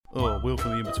Oh, Will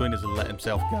from the In-Betweeners will let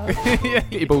himself go. Yeah,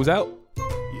 get your balls out.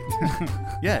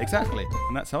 Yeah, exactly.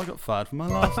 And that's how I got fired from my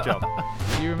last job.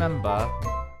 Do you remember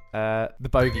the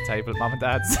bogey table at Mum and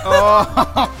Dad's?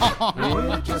 Oh.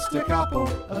 We're just a couple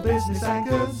of business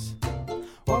anchors.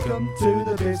 Welcome to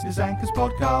the Business Anchors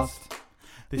podcast.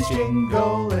 This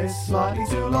jingle is slightly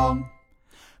too long.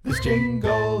 This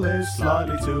jingle is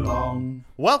slightly too long.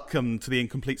 Welcome to the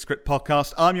Incomplete Script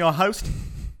podcast. I'm your host.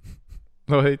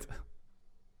 Lloyd.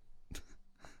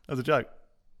 As a joke.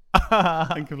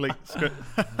 Incomplete Script.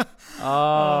 Oh,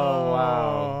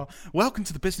 wow. Welcome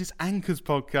to the Business Anchors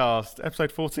podcast,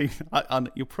 episode 14.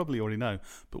 You'll probably already know,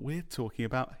 but we're talking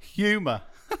about humour.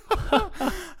 We're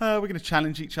going to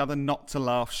challenge each other not to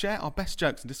laugh, share our best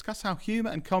jokes, and discuss how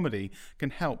humour and comedy can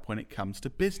help when it comes to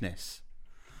business.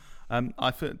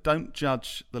 Don't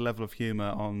judge the level of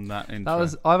humour on that intro.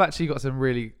 I've actually got some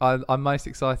really... I'm most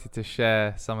excited to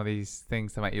share some of these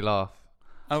things to make you laugh.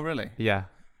 Oh, really? Yeah.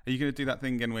 Are you going to do that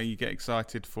thing again where you get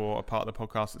excited for a part of the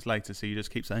podcast that's later, so you just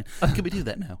keep saying, can we do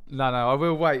that now? No, I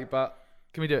will wait, but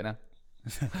can we do it now?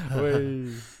 So,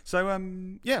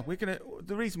 we're going to...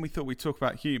 The reason we thought we'd talk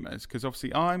about humour is because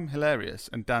obviously I'm hilarious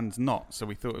and Dan's not, so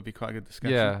we thought it would be quite a good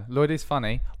discussion. Yeah, Lloyd is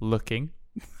funny, looking.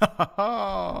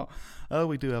 Oh,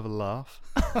 we do have a laugh.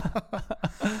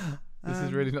 This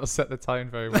has really not set the tone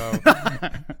very well.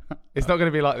 It's not going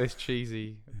to be like this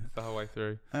cheesy the whole way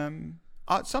through.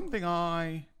 Something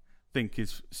I think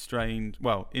is strange,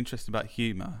 interesting about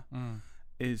humour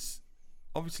is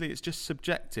obviously it's just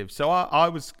subjective. So I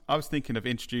was thinking of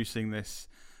introducing this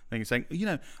thing and saying,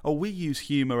 we use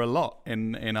humour a lot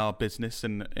in our business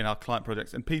and in our client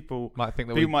projects, and people might think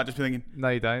that might just be thinking, no,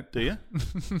 you don't. Do you?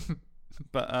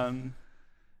 But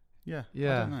yeah, I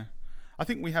don't know. I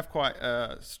think we have quite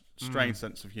a strange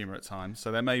sense of humour at times.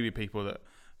 So there may be people that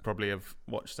probably have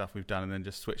watched stuff we've done and then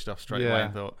just switched off straight away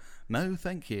and thought, no,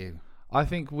 thank you. I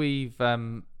think we've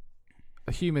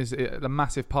humour is a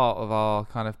massive part of our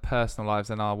kind of personal lives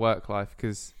and our work life,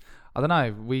 because I don't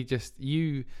know, we just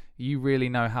you really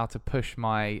know how to push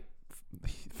my,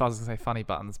 if I was going to say funny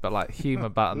buttons, but like humour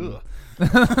button.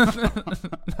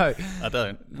 No, I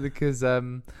don't, because I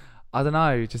don't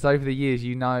know, just over the years,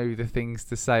 the things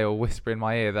to say or whisper in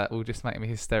my ear that will just make me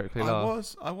hysterically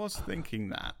laugh. I was thinking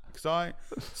that, because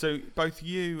so both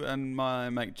you and my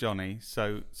mate Johnny,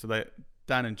 so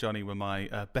Dan and Johnny were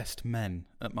my best men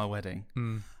at my wedding.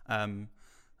 And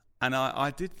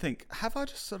I did think, have I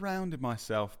just surrounded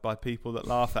myself by people that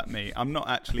laugh at me? I'm not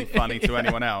actually funny to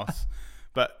anyone else.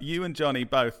 But you and Johnny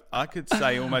both, I could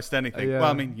say almost anything. Yeah.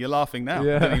 Well, I mean, you're laughing now.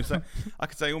 Yeah. I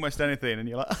could say almost anything, and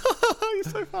you're like, you're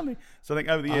so funny. So I think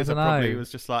over the years, I probably was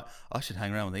just like, I should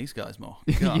hang around with these guys more.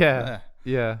 God,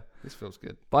 yeah. This feels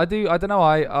good. But I don't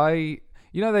know,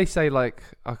 they say, like,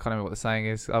 I can't remember what the saying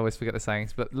is. I always forget the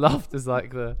sayings, but laughter's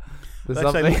like the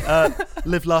something. Say,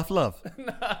 live, laugh, love.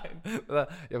 No, I've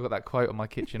got that quote on my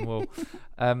kitchen wall.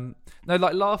 No,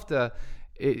 like laughter,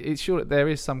 it's sure that there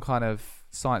is some kind of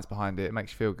science behind it. It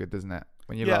makes you feel good, doesn't it,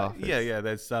 when you laugh? Yeah.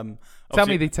 There's tell me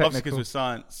the technical. Obviously, because we're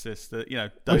scientists,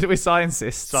 we're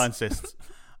scientists. Scientists.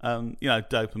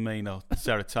 Dopamine or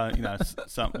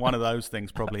serotonin. One of those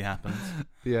things probably happens.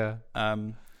 Yeah.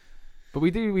 But we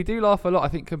do laugh a lot, I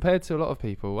think, compared to a lot of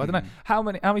people. I don't know how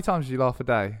many times do you laugh a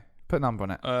day? Put a number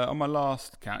on it. On my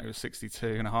last count, it was 62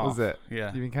 and a half. Was it?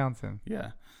 Yeah. You've been counting?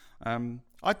 Yeah. I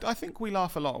think we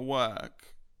laugh a lot at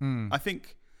work. I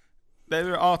think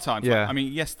there are times. Yeah. Like, I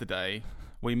mean, yesterday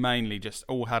we mainly just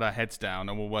all had our heads down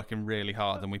and were working really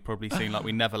hard, and we probably seemed like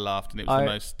we never laughed, and it was the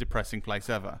most depressing place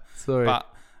ever. Sorry. But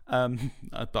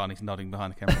Barney's nodding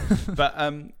behind the camera. But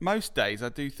most days I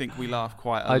do think we laugh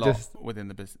quite a lot within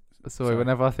the business. Sorry,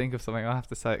 whenever I think of something, I have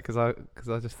to say it because I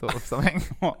just thought of something.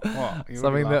 What?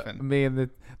 Something that me and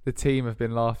the team have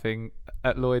been laughing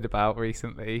at Lloyd about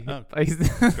recently. Oh,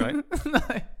 great. No,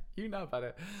 you know about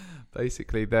it.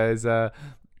 Basically, there's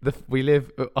we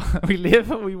live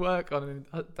and we work on an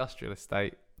industrial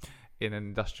estate in an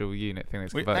industrial unit thing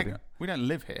that's converted. We don't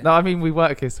live here. No, I mean we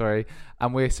work here. Sorry,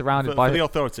 and we're surrounded by for the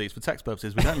authorities, for tax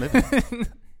purposes. We don't live here.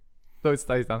 Lloyd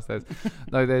stays downstairs.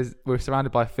 No, we're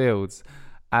surrounded by fields.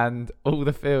 And all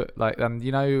the field,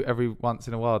 every once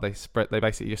in a while they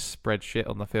basically just spread shit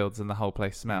on the fields and the whole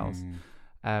place smells.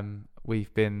 We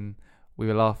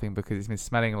were laughing because it's been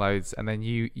smelling loads, and then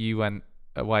you went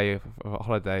away for a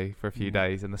holiday for a few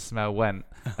days, and the smell went,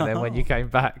 and then when you came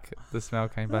back, the smell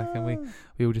came back, and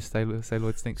we all just say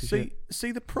Lloyd stinks of shit.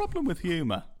 See the problem with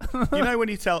humour, when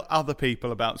you tell other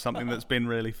people about something that's been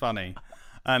really funny,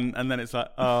 and then it's like,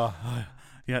 oh,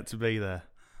 you had to be there,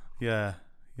 yeah.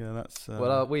 Yeah, that's...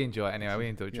 we enjoy it anyway. We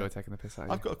enjoy taking the piss out of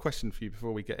you. I've got a question for you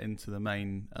before we get into the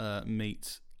main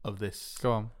meat of this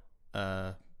Go on.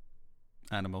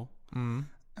 animal.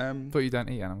 Thought you don't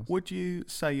eat animals. Would you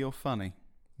say you're funny?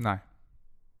 No.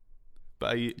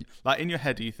 But are you, like, in your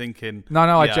head, are you thinking? No,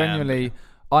 yeah, I genuinely,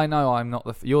 I know I'm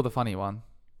not you're the funny one.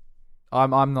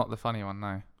 I'm not the funny one,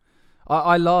 no.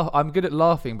 I laugh. I'm good at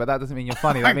laughing, but that doesn't mean you're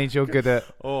funny. That means you're good at.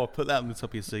 Oh, put that on the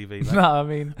top of your CV. Mate. No, I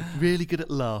mean, really good at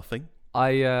laughing.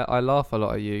 I laugh a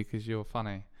lot at you because you're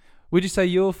funny. Would you say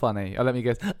you're funny? Oh, let me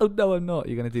guess. Oh no, I'm not.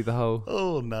 You're gonna do the whole.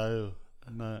 Oh no.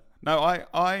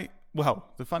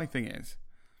 Well, the funny thing is,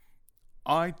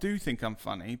 I do think I'm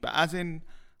funny, but as in,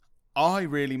 I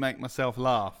really make myself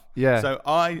laugh. Yeah. So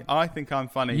I think I'm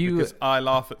funny because I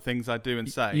laugh at things I do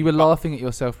and say. You were laughing at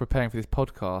yourself preparing for this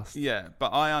podcast. Yeah,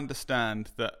 but I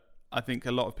understand that I think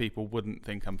a lot of people wouldn't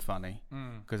think I'm funny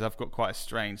because I've got quite a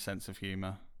strange sense of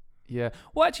humour. Yeah.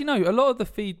 Well, actually, no. A lot of the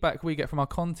feedback we get from our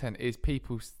content is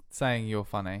people saying you're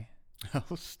funny.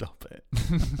 Oh, stop it.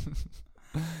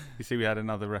 You see, we had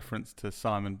another reference to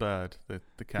Simon Bird, the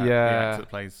character the actor that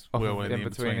plays Will in The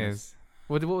In-Betweeners.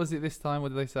 What was it this time? What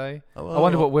did they say? I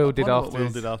wonder what Will did after. Will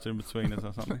did after In-Betweeners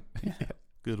or something. Yeah.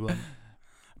 Good one.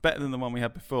 Better than the one we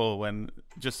had before when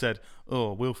just said,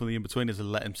 "Oh, Will from The In-Betweeners has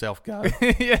let himself go."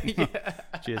 yeah.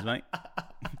 Cheers, mate.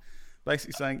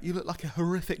 Basically saying you look like a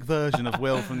horrific version of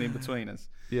Will from The In-Betweeners.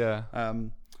 Yeah.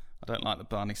 I don't like that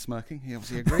Barney's smirking. He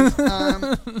obviously agrees.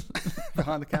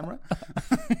 Behind the camera.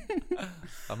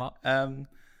 I'm up.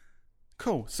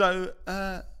 Cool. So,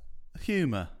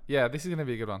 humour. Yeah, this is going to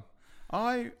be a good one.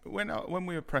 When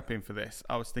we were prepping for this,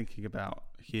 I was thinking about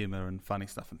humour and funny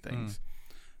stuff and things.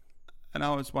 And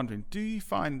I was wondering, do you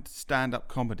find stand-up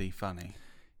comedy funny?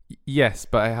 Yes,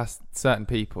 but it has certain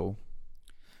people.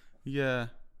 Yeah.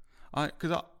 I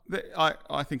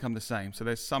think I'm the same. So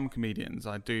there's some comedians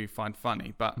I do find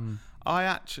funny, but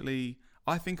I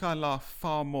think I laugh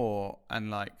far more and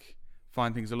like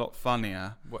find things a lot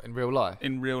funnier. What, in real life?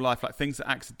 In real life, like things that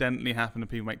accidentally happen and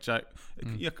people make jokes.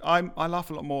 I laugh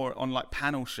a lot more on like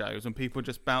panel shows when people are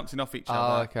just bouncing off each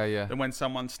other. Okay, yeah. Than when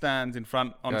someone stands in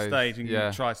front on a stage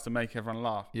and tries to make everyone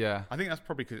laugh. Yeah. I think that's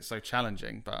probably because it's so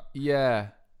challenging, but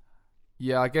yeah.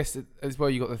 Yeah, I guess as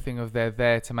well you got the thing of they're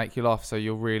there to make you laugh, so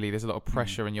there's a lot of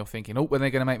pressure and you're thinking, oh, when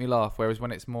they're going to make me laugh, whereas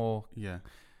when it's more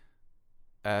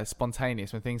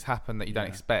spontaneous, when things happen that you don't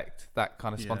expect, that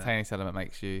kind of spontaneous element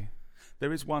makes you...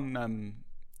 There is one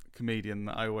comedian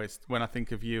that I always, when I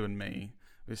think of you and me,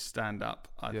 with stand-up,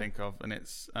 I think of, and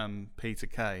it's Peter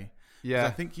Kay. Yeah.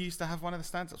 I think he used to have one of the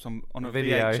stand-ups on a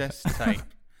video. VHS tape.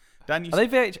 Dan Are they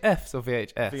VHFs or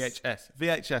VHS?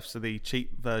 VHFs are the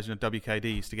cheap version of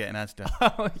WKD used to get in Asda.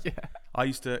 Oh, yeah.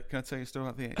 Can I tell you a story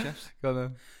about VHFs? Go on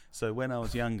then. So when I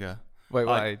was younger... Wait,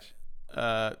 what age?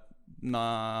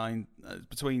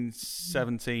 Between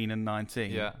 17 and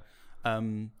 19. Yeah.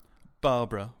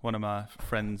 Barbara, one of my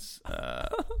friends'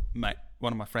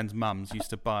 mums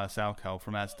used to buy us alcohol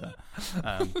from Asda.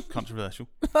 Controversial.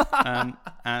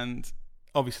 And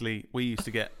obviously we used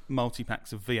to get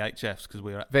multi-packs of VHFs because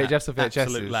we were VHFs or VHSs?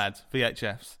 Absolute lads.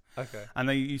 VHFs. Okay. And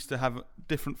they used to have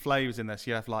different flavours in there.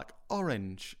 So you have like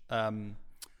orange,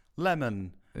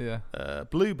 lemon,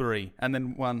 blueberry, and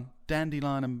then one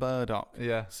dandelion and burdock.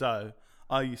 Yeah. So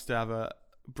I used to have a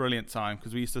brilliant time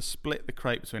because we used to split the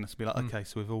crate between us and be like, okay,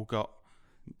 so we've all got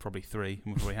probably three,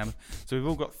 and we've already had so we've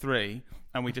all got three,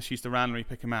 and we just used to randomly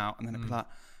pick them out, and then it'd be like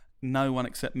no one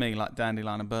except me like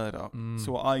dandelion and burdock.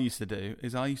 So what I used to do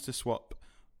is I used to swap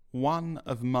one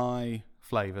of my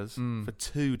flavours for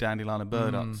two dandelion and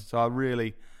burdocks. So I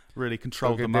really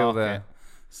controlled the market there.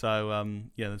 So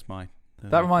that's my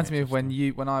that reminds me of when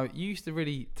you used to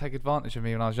really take advantage of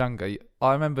me when I was younger.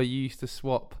 I remember you used to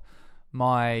swap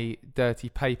my dirty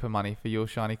paper money for your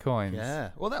shiny coins. Yeah.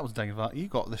 Well, that was taking advantage. You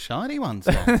got the shiny ones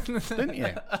then, didn't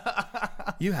you?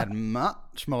 You had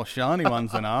much more shiny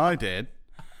ones than I did.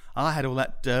 I had all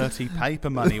that dirty paper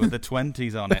money with the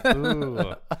 20s on it.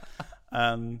 Ooh.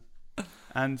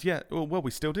 And yeah, well,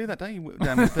 we still do that, don't you?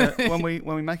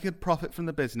 When we make a profit from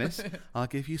the business, I'll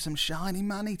give you some shiny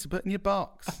money to put in your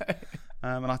box.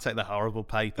 And I take the horrible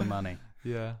paper money.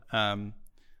 Yeah.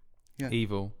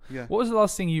 Evil. Yeah. What was the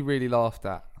last thing you really laughed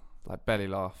at? Like belly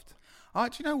laughed? Do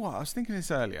you know what? I was thinking this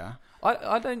earlier.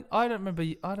 I don't remember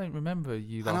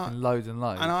you laughing loads and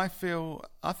loads. And I felt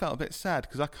a bit sad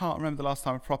because I can't remember the last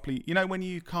time I properly. You know when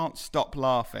you can't stop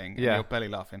laughing and you're belly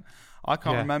laughing. I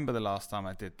can't remember the last time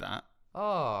I did that.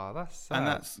 Oh, that's sad. And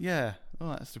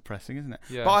that's depressing, isn't it?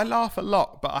 Yeah. But I laugh a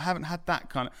lot, but I haven't had that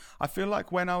kind of. I feel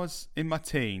like when I was in my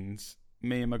teens,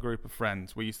 me and my group of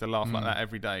friends, we used to laugh like that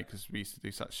every day because we used to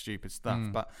do such stupid stuff.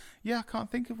 But yeah, I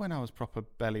can't think of when I was proper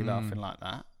belly laughing like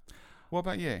that. What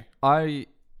about you? I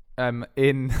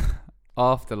in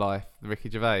Afterlife, Ricky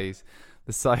Gervais,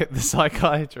 the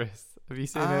psychiatrist. Have you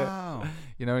seen it?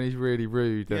 You know, when he's really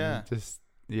rude and just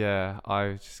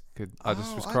I just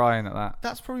was crying at that.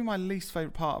 That's probably my least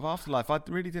favourite part of Afterlife. I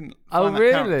really didn't find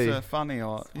that character funny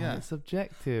or it's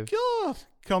subjective. God,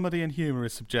 comedy and humour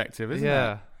is subjective, isn't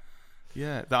it?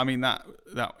 Yeah. I mean that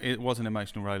it was an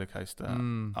emotional roller coaster.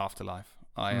 Afterlife.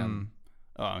 I'm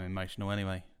emotional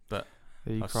anyway, but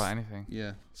you cry at anything.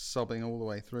 Yeah, sobbing all the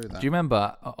way through that. Do you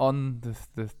remember on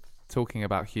the talking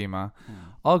about humour,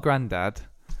 our granddad?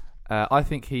 I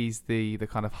think he's the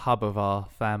kind of hub of our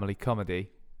family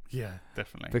comedy. Yeah,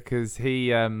 definitely. Because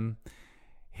he'll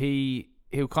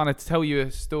kind of tell you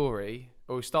a story,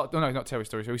 or not tell you a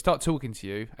story. So we start talking to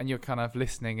you, and you're kind of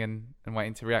listening and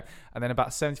waiting to react. And then about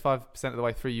 75% of the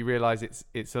way through, you realise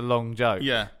it's a long joke.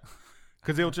 Yeah,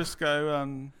 because he'll just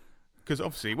go. Because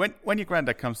obviously, when your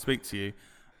granddad comes to speak to you,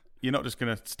 you're not just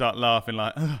going to start laughing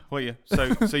like, what are you?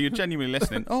 So you're genuinely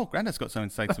listening. Oh, Granddad's got something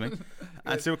to say to me.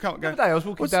 And so we'll come and go, the other day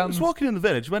I was walking in the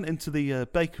village, went into the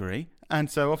bakery. And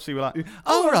so obviously we're like,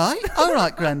 all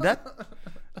right, Granddad.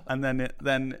 And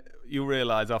then you'll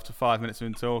realise after 5 minutes of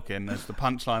him talking, there's the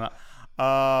punchline like,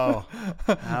 how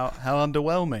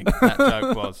underwhelming that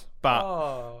joke was.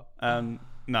 But,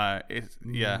 no, it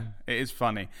is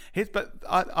funny. But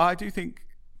I do think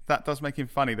that does make him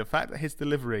funny. The fact that his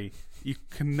delivery, you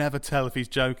can never tell if he's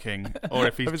joking or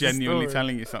if he's genuinely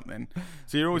telling you something.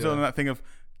 So you're always on that thing of,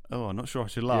 I'm not sure I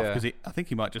should laugh because I think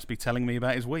he might just be telling me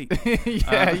about his week.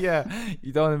 Yeah.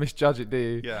 You don't want to misjudge it, do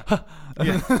you? Yeah.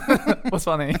 What's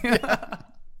funny?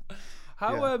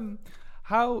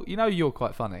 How you know you're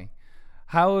quite funny.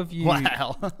 How have you?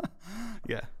 Wow.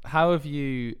 Yeah. How have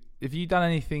you done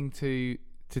anything to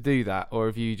do that, or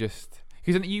have you just?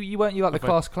 Because you weren't the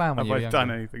class clown when you were younger? Have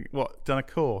I done anything? What? Done a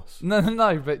course?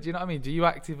 No. But do you know what I mean? Do you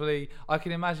actively? I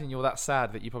can imagine you're that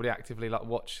sad that you probably actively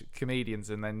watch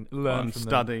comedians and then learn from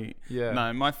study. Them. Yeah.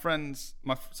 No, my friends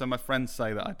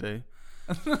say that I do.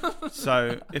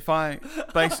 So if I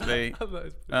basically,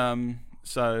 and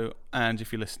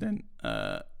if you're listening,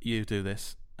 you do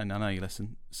this, and I know you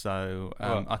listen. So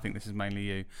I think this is mainly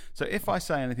you. So if I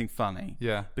say anything funny,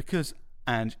 because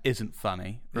Ange isn't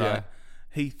funny, right? Yeah.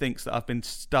 He thinks that I've been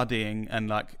studying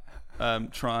and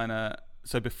trying to.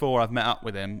 So before I've met up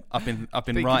with him, I've been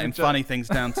writing funny things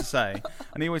down to say,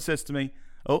 and he always says to me,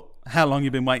 "Oh, how long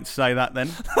you been waiting to say that then?"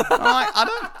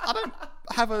 I don't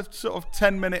have a sort of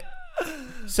 10-minute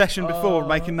session before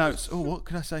making notes. Oh, what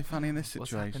could I say funny in this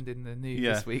situation? What's happened in the news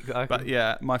this week?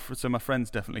 But my friends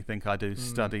definitely think I do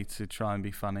study to try and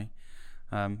be funny.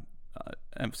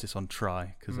 Emphasis on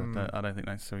try, because I don't think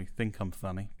they necessarily think I'm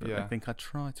funny, but they think I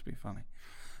try to be funny.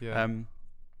 Yeah.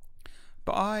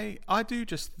 But I do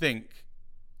just think,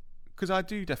 because I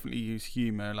do definitely use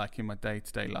humour in my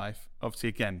day-to-day life. Obviously,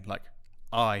 again,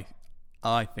 I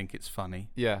think it's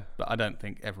funny. Yeah. But I don't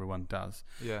think everyone does.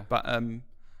 Yeah. But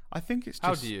I think it's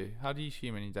just. How do you use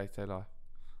humour in your day-to-day life?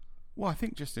 Well, I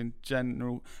think just in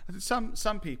general,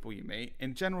 some people you meet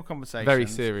in general conversations. Very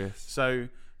serious. So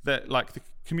that the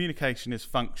communication is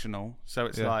functional. So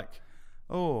it's you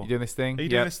doing this thing? Are you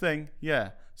doing this thing?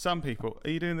 Yeah. Some people, are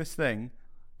you doing this thing?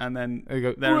 And then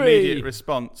their immediate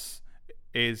response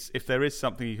is, if there is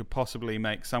something you could possibly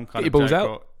make some kind of balls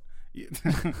joke.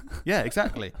 Yeah,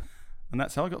 exactly. And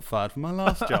that's how I got fired from my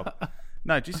last job.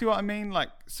 No, do you see what I mean?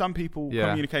 Some people,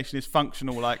 communication is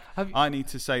functional. I need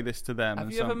to say this to them.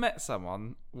 Have you ever met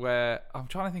someone where, I'm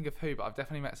trying to think of who, but I've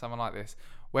definitely met someone like this,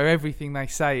 where everything they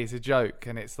say is a joke,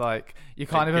 and it's you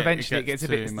kind of eventually it gets a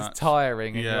bit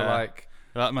tiring, and you're like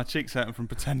my cheeks hurting from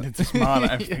pretending to smile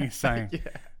at everything he's saying.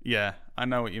 Yeah, I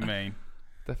know what you mean.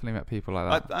 Definitely met people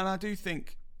like that. And I do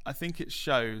think, it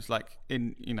shows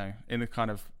in the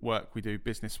kind of work we do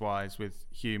business wise with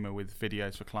humour, with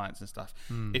videos for clients and stuff.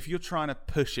 If you're trying to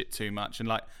push it too much and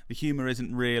the humour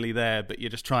isn't really there, but you're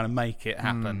just trying to make it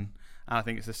happen, and I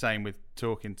think it's the same with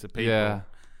talking to people. Yeah.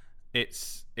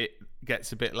 It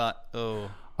gets a bit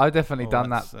I've definitely done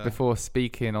that before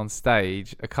speaking on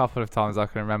stage. A couple of times I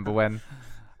can remember when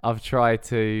I've tried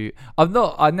to.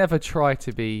 I never try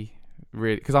to be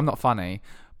really, because I'm not funny.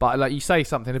 But you say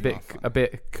something a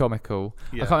bit comical.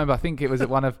 Yeah. I can't remember. I think it was at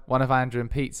one of Andrew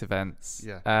and Pete's events.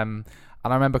 Yeah. And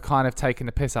I remember kind of taking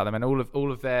the piss out of them, and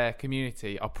all of their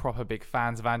community are proper big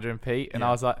fans of Andrew and Pete, and I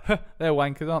was like, they're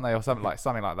wankers, aren't they, or something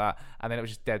like that. And then it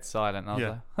was just dead silent. And I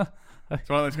was like. It's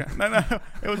one of those guys, no,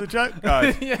 it was a joke,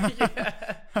 guys.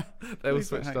 They all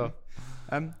switched off.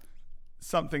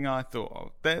 Something I thought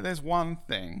of. There's one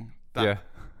thing that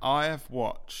I have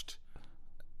watched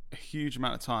a huge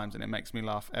amount of times, and it makes me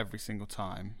laugh every single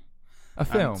time. A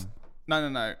film?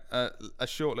 No. A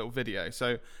short little video.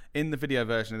 So in the video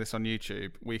version of this on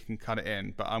YouTube, we can cut it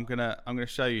in. But I'm gonna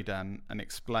show you, Dan, and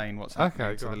explain what's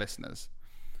happening to the listeners.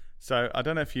 So I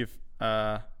don't know if you've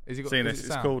seen this.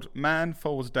 It's called "Man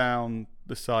Falls Down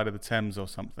the Side of the Thames" or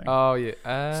something. Oh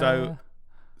yeah.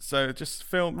 So just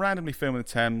randomly filming the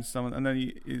Thames, and then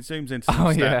it zooms into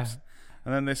some steps,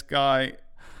 and then this guy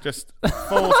just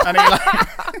falls, and he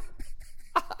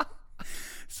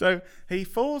so he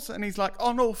falls, and he's like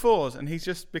on all fours, and he's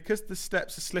just, because the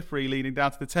steps are slippery leading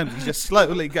down to the Thames, he's just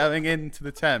slowly going into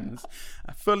the Thames,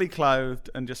 fully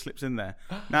clothed, and just slips in there.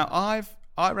 Now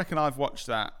I reckon I've watched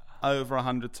that over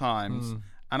 100 times,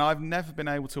 and I've never been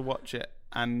able to watch it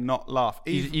and not laugh.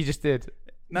 You just did.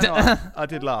 No, I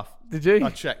did laugh. Did you? I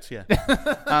checked, yeah.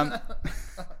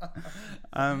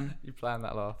 You planned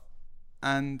that laugh.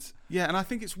 And I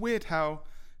think it's weird how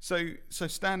so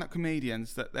stand-up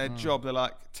comedians, that their job, they're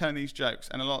like telling these jokes,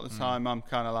 and a lot of the time I'm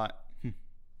kind of like,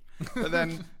 But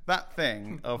then that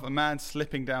thing of a man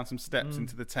slipping down some steps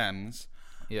into the Thames,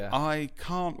 I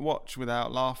can't watch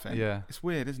without laughing. Yeah, it's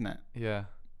weird, isn't it? Yeah.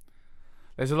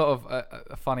 There's a lot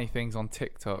of funny things on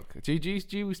TikTok. Do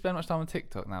you spend much time on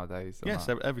TikTok nowadays? Yes,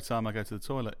 every time I go to the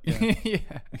toilet. Yeah.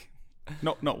 Yeah.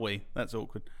 Not we. That's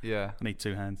awkward. Yeah. I need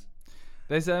 2 hands.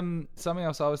 There's something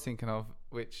else I was thinking of,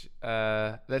 which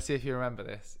let's see if you remember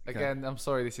this. Again, I'm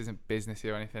sorry this isn't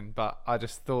businessy or anything, but I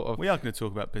just thought of. We are going to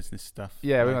talk about business stuff.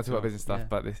 Yeah, we're going to talk about business stuff.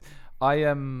 But this, I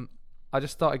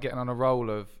just started getting on a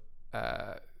roll of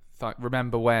like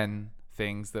remember when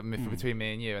things that between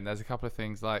me and you, and there's a couple of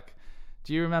things like.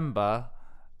 Do you remember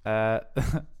the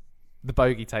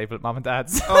bogey table at Mum and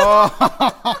Dad's? Oh.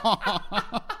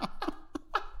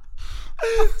 Do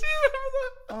you remember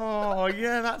that? Oh,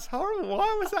 yeah, that's horrible.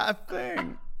 Why was that a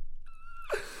thing?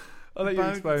 I'll let you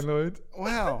explain, Lloyd.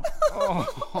 Wow.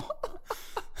 Oh.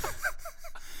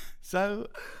 So,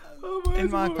 in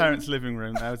my parents' living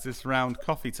room, there was this round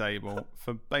coffee table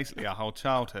for basically our whole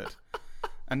childhood.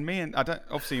 And me and I think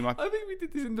we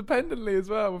did this independently as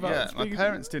well. My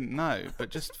parents didn't know, but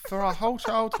just for our whole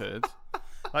childhood,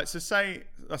 like, so say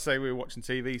we were watching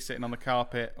TV, sitting on the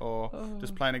carpet, or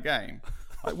just playing a game.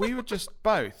 Like, we would just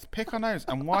both pick our nose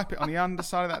and wipe it on the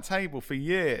underside of that table for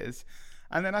years.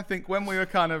 And then I think when we were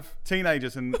kind of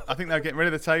teenagers, and I think they were getting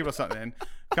rid of the table or something,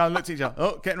 kind of looked at each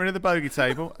other, getting rid of the bogey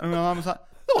table, and my mum was like,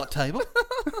 "What table?"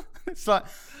 It's like,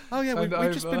 oh yeah,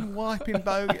 we've just been wiping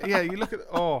bogey. Yeah, you look at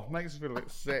makes us feel a bit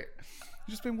sick.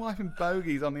 We've just been wiping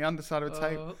bogeys on the underside of a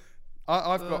table.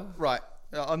 I've got right.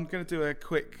 I'm going to do a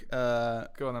quick go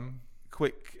on then.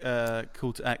 Quick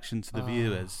call to action to the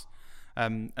viewers,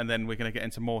 and then we're going to get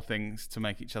into more things to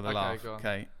make each other laugh.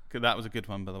 Okay, that was a good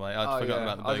one, by the way. I'd forgotten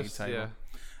about the bogey table.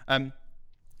 Yeah.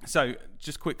 So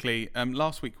just quickly,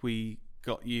 last week we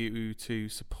got you to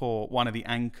support one of the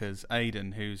anchors,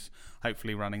 Aidan, who's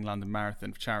hopefully running London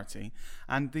Marathon for charity,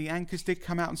 and the anchors did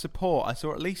come out and support. I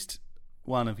saw at least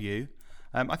one of you.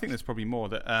 I think there's probably more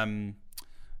that I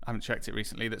haven't checked it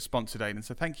recently that sponsored Aidan,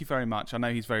 so thank you very much. I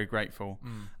know he's very grateful,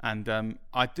 and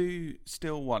I do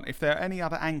still want, if there are any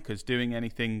other anchors doing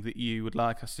anything that you would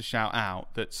like us to shout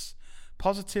out that's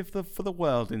positive for the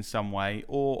world in some way,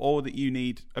 or that you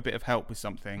need a bit of help with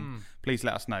something, please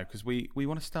let us know, because we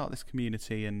want to start this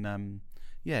community and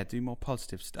do more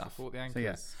positive stuff. Support the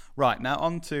anchors. So, right, now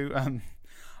on to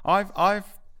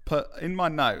I've put in my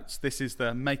notes, this is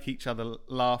the make each other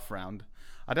laugh round.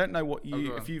 I don't know what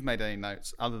if you've made any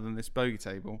notes other than this bogey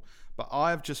table, but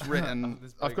I've just written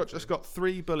I've just got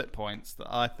 3 bullet points that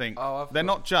I think they're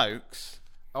not jokes.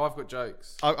 Oh, I've got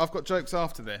jokes. I've got jokes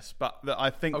after this, but that I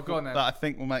think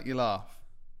will make you laugh.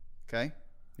 Okay,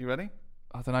 you ready?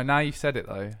 I don't know. Now you've said it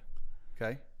though.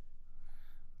 Okay.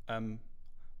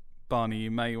 Barney,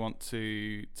 you may want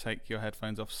to take your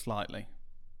headphones off slightly.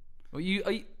 Well,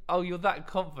 you're that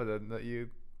confident that you.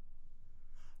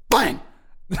 Bang.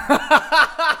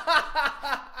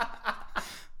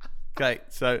 Okay,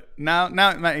 so now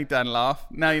it made Dan laugh.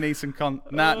 Now you need some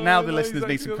now the listeners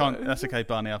need some That's okay,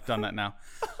 Barney. I've done that now.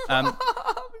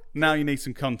 Now you need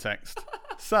some context.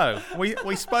 So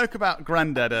we spoke about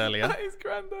Granddad earlier. That is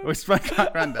Granddad. We spoke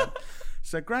about Granddad.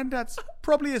 So Granddad's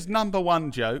probably his number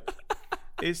one joke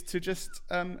is to just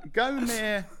go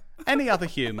near any other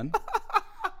human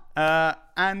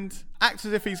and act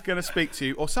as if he's going to speak to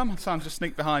you, or sometimes just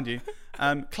sneak behind you,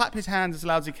 clap his hands as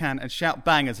loud as he can, and shout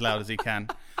bang as loud as he can.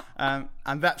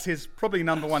 And that's his probably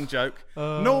number one joke.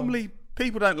 Normally,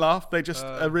 people don't laugh. They just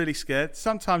are really scared.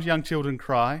 Sometimes young children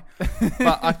cry.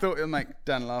 But I thought it would make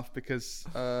Dan laugh because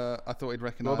I thought he'd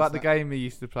recognise What about the game we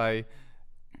used to play?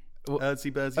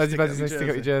 Eardsy Bursy, stick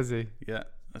up your jersey. Yeah,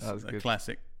 that's a good.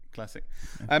 classic.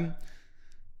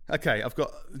 Okay, I've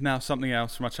got now something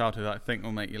else from my childhood that I think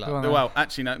will make you laugh. Go on, then. Well,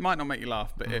 actually, no, it might not make you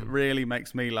laugh, but it really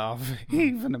makes me laugh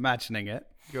even imagining it.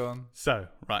 Go on. So,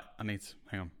 right, I need to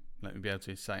hang on. Let me be able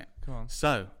to say it. Go on.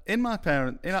 So, in our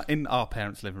parents'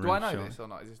 living room. Do I know sure. this or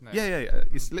not? Is this new? Yeah.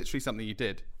 It's literally something you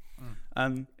did.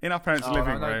 In our parents'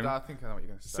 living room. I think I know what you're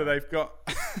going to say. So they've got.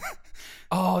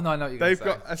 Oh no, I know what you're going to say.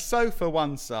 They've got a sofa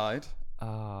one side,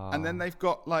 Oh. and then they've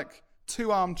got like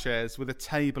 2 armchairs with a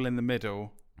table in the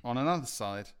middle on another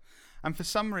side. And for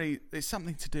some reason, it's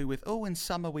something to do with, in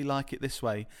summer we like it this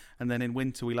way, and then in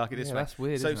winter we like it this way. That's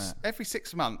weird, so isn't it? every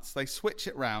 6 months, they switch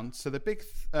it round. So the big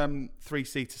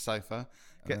 3-seater sofa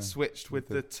gets switched with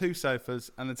the 2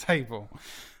 sofas and the table.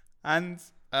 And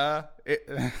I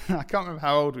can't remember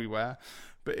how old we were,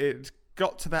 but it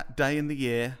got to that day in the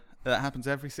year that happens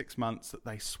every 6 months that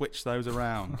they switch those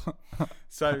around.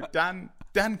 So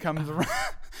Dan comes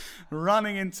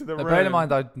running into the room. Bear in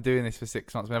mind, I've been doing this for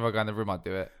 6 months. Whenever I go in the room, I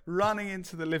do it. Running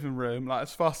into the living room like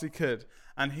as fast as he could,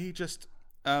 and he just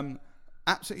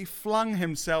absolutely flung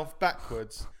himself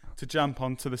backwards to jump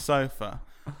onto the sofa.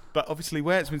 But obviously,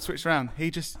 where it's been switched around, he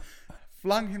just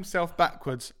flung himself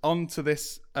backwards onto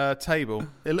this table.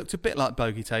 It looked a bit like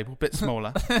bogey table, a bit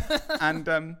smaller, and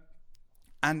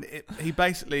it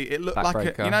looked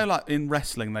like like in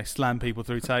wrestling they slam people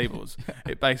through tables.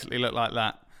 It basically looked like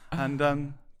that,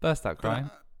 and burst out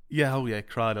crying.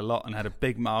 Cried a lot and had a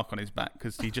big mark on his back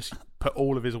because he just put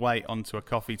all of his weight onto a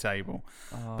coffee table.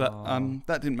 Oh. But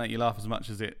that didn't make you laugh as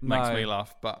much as it makes me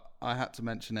laugh. But I had to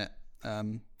mention it.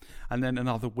 And then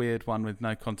another weird one with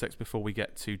no context before we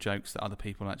get to jokes that other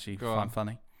people actually find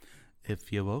funny.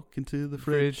 If you walk into the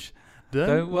fridge,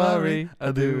 don't worry,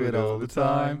 I do it all the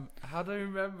time. How do I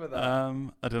remember that?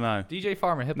 I don't know. DJ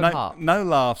Farmer, Hip and Hop. No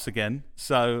laughs again,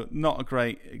 so not a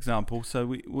great example. So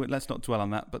we let's not dwell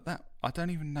on that. But that I don't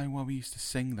even know why we used to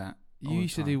sing that. You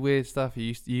used to do weird stuff.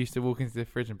 You used to walk into the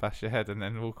fridge and bash your head and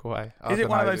then walk away. Is it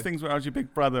one of those things where I was your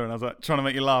big brother and I was like trying to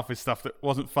make you laugh with stuff that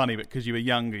wasn't funny, but because you were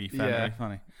younger, you found it really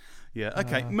funny? Yeah.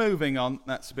 Okay. Moving on.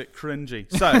 That's a bit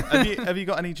cringy. So, have you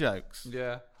got any jokes?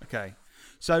 Yeah. Okay.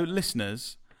 So,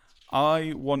 listeners,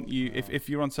 I want you if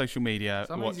you're on social media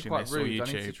watching this rude. or YouTube.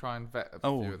 I need to try and vet a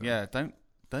few of them. Yeah. Don't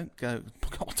go.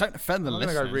 God, don't offend the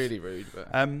listeners. I'm gonna go really rude, but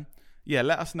yeah.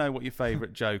 Let us know what your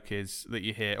favourite joke is that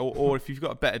you hear, or if you've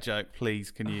got a better joke,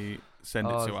 please can you send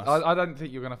it to us? I don't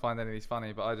think you're gonna find any of these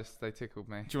funny, but they tickled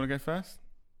me. Do you want to go first?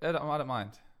 I don't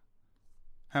mind.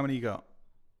 How many you got?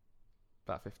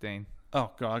 About 15.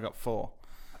 Oh God, I got 4.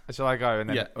 Shall I go and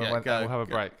then we'll have a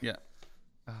break? Yeah.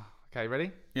 Okay,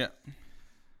 ready? Yeah.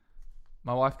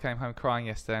 My wife came home crying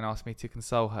yesterday and asked me to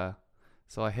console her,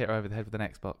 so I hit her over the head with an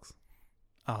Xbox.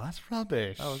 Oh, that's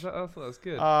rubbish. Oh, I thought that was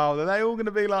good. Oh, are they all going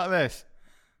to be like this?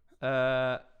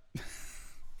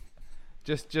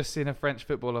 Just seen a French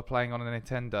footballer playing on a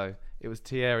Nintendo. It was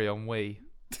Thierry on Wii.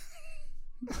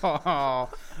 Oh,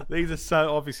 these are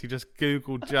so obviously just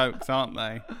Google jokes, aren't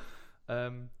they?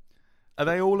 Are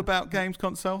they all about games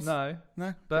consoles? No.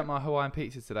 Burnt my Hawaiian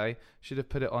pizza today. Should have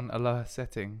put it on a lower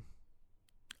setting.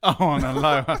 Oh, on a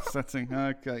lower setting.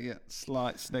 Okay, yeah.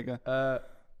 Slight snigger. I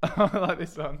like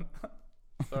this one.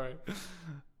 Sorry.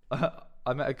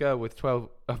 I met a girl with 12...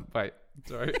 wait,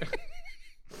 sorry.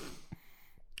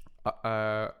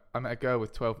 I met a girl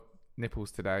with 12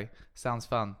 nipples today. Sounds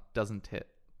fun. Doesn't it?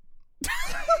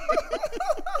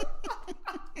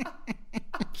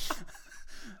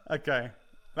 Okay.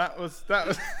 That was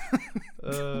that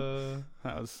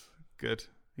was good.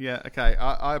 Yeah, okay.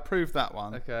 I approve that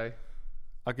one. Okay.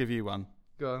 I'll give you one.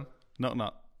 Go on.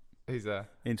 Not. Who's there?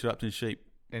 Interrupting sheep.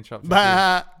 Interrupting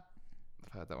bah! sheep.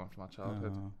 I've heard that one from my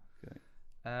childhood. Oh, okay.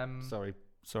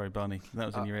 Sorry, Barney. That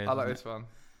was in your ears. I like this one.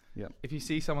 Yeah. If you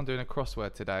see someone doing a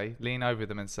crossword today, lean over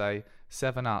them and say,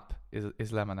 7 Up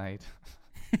is lemonade.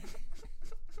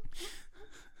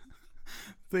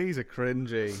 These are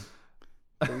cringy.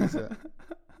 These are...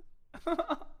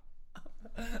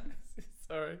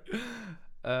 Sorry.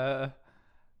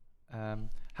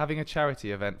 Having a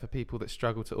charity event for people that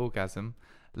struggle to orgasm.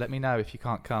 Let me know if you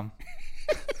can't come.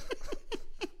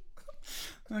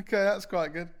 Okay, that's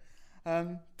quite good.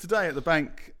 Today at the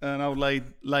bank, an old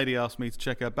lady asked me to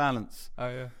check her balance. Oh,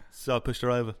 yeah. So I pushed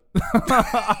her over.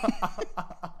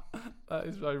 That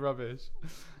is very rubbish.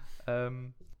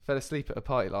 Fell asleep at a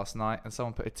party last night and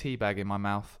someone put a tea bag in my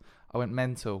mouth. I went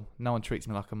mental. No one treats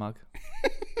me like a mug.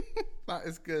 That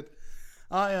is good.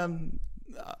 I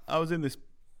was in this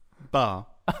bar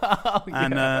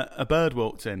and a bird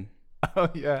walked in. Oh,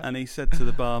 yeah. And he said to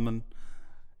the barman,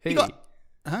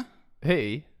 Huh?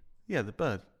 He? Yeah, the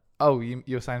bird. Oh,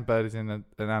 you're saying bird is in an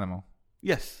animal?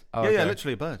 Yes. Oh, yeah, okay.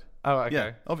 literally a bird. Oh, okay.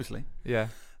 Yeah, obviously. Yeah.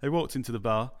 They walked into the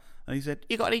bar And he said,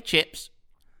 "You got any chips?"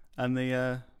 And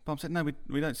the Bob said, "No,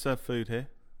 we don't serve food here."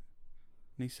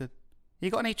 And he said, "You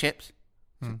got any chips?"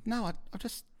 I said, "No, I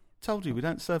just told you we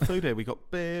don't serve food here. We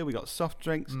got beer, we got soft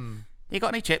drinks. You got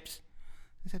any chips?"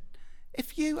 He said,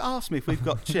 "If you ask me if we've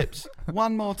got chips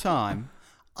one more time,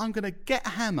 I'm going to get a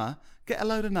hammer, get a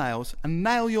load of nails, and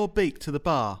nail your beak to the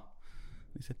bar."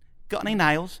 He said, "Got any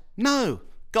nails?" "No."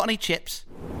 "Got any chips?"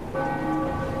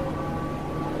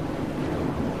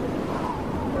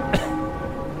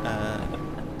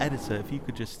 Editor, if you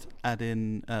could just add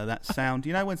in that sound.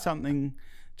 You know when something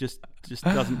just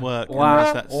doesn't work and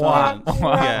there's that silence?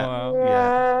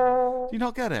 Yeah. Do you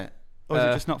not get it? Or is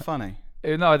it just not funny?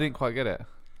 No, I didn't quite get it.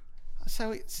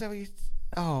 So he.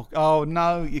 Oh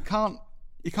no! You can't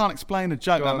explain a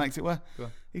joke that makes it worse.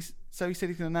 So he said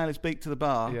he's going to nail his beak to the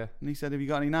bar. Yeah. And he said, "Have you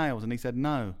got any nails?" And he said,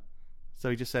 "No." So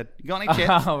he just said, "You got any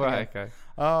chips?" Oh, right, okay.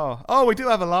 Oh, we do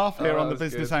have a laugh here on the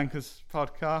Business Anchors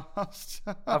podcast.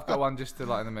 I've got one just to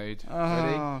lighten the mood.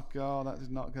 Ready? Oh God, that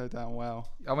did not go down well.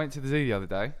 I went to the zoo the other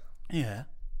day. Yeah.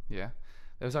 Yeah.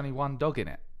 There was only one dog in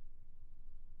it.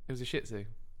 It was a Shih Tzu.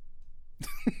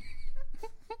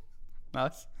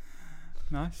 Nice.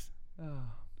 Oh.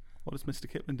 What does Mr.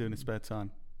 Kipling do in his spare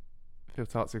time? Fill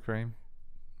tarts with cream.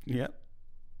 Yep.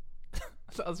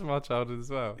 That's from our childhood as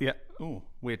well. Yeah. Oh,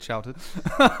 weird childhood.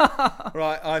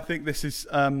 Right. I think this is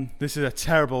a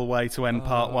terrible way to end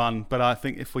part one. But I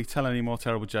think if we tell any more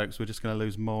terrible jokes, we're just going to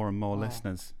lose more and more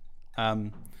listeners.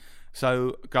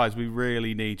 So, guys, we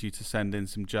really need you to send in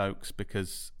some jokes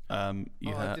because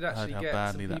you heard how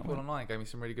badly that people went. online gave me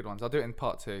some really good ones. I'll do it in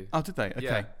part 2. Oh, did they? Okay.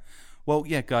 Yeah. Well,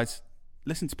 yeah, guys,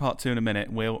 listen to part 2 in a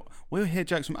minute. We'll hear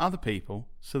jokes from other people,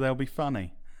 so they'll be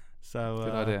funny. So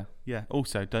good idea. Yeah.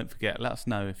 Also, don't forget, let us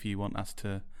know if you want us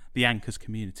the Anchors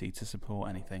community, to support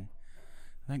anything.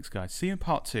 Thanks, guys. See you in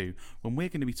part 2 when we're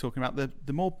going to be talking about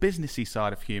the more businessy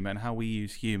side of humour and how we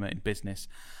use humour in business.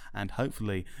 And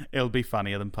hopefully, it'll be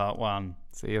funnier than part 1.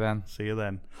 See you then. See you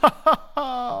then.